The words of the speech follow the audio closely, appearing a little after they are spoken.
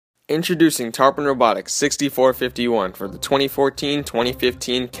Introducing Tarpon Robotics 6451 for the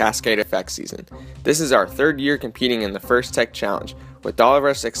 2014-2015 Cascade Effect season. This is our third year competing in the First Tech Challenge. With all of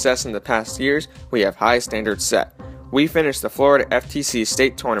our success in the past years, we have high standards set. We finished the Florida FTC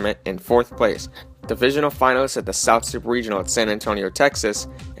State Tournament in 4th place, divisional finalists at the South Super Regional at San Antonio, Texas,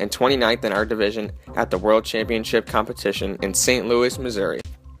 and 29th in our division at the World Championship competition in St. Louis, Missouri.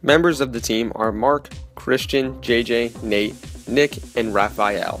 Members of the team are Mark, Christian, JJ, Nate, Nick, and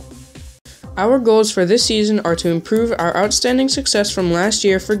Raphael. Our goals for this season are to improve our outstanding success from last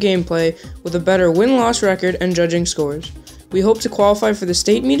year for gameplay with a better win-loss record and judging scores. We hope to qualify for the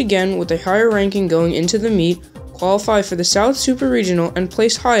state meet again with a higher ranking going into the meet, qualify for the South Super Regional, and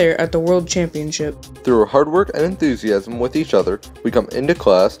place higher at the World Championship. Through hard work and enthusiasm with each other, we come into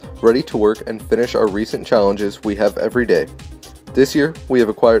class ready to work and finish our recent challenges we have every day. This year, we have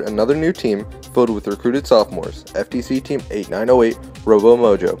acquired another new team filled with recruited sophomores, FTC Team 8908 Robo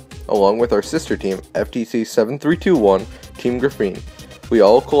Mojo, along with our sister team, FTC 7321 Team Graphene. We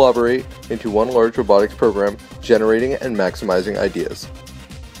all collaborate into one large robotics program, generating and maximizing ideas.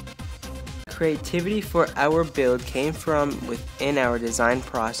 Creativity for our build came from within our design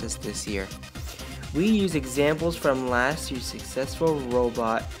process this year. We use examples from last year's successful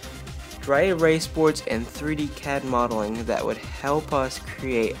robot, dry erase boards, and 3D CAD modeling that would help us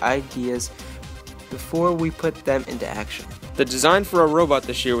create ideas before we put them into action. The design for our robot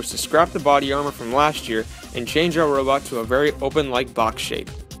this year was to scrap the body armor from last year and change our robot to a very open-like box shape.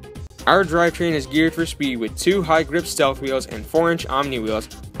 Our drivetrain is geared for speed with 2 high-grip stealth wheels and 4-inch Omni wheels,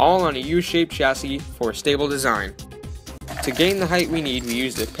 all on a U-shaped chassis for a stable design. To gain the height we need, we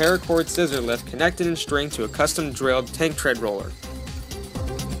used a paracord scissor lift connected in string to a custom drilled tank tread roller.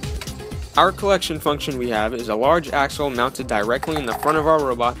 Our collection function we have is a large axle mounted directly in the front of our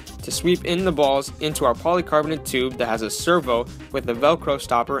robot to sweep in the balls into our polycarbonate tube that has a servo with a Velcro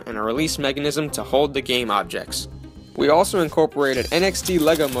stopper and a release mechanism to hold the game objects. We also incorporated NXT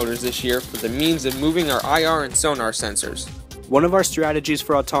Lego motors this year for the means of moving our IR and sonar sensors. One of our strategies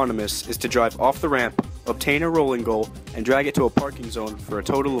for autonomous is to drive off the ramp, obtain a rolling goal, and drag it to a parking zone for a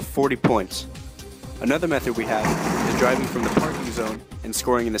total of 40 points. Another method we have is driving from the parking zone and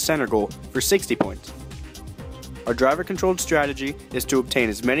scoring in the center goal for 60 points. Our driver-controlled strategy is to obtain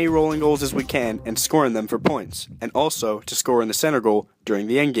as many rolling goals as we can and score in them for points, and also to score in the center goal during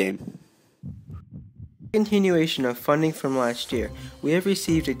the endgame. Continuation of funding from last year, we have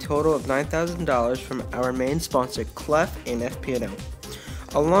received a total of $9,000 from our main sponsor, Clef and FP&O,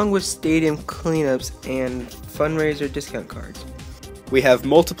 along with stadium cleanups and fundraiser discount cards. We have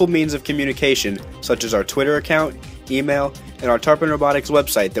multiple means of communication, such as our Twitter account, email, and our Tarpon Robotics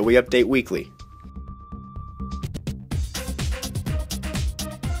website that we update weekly.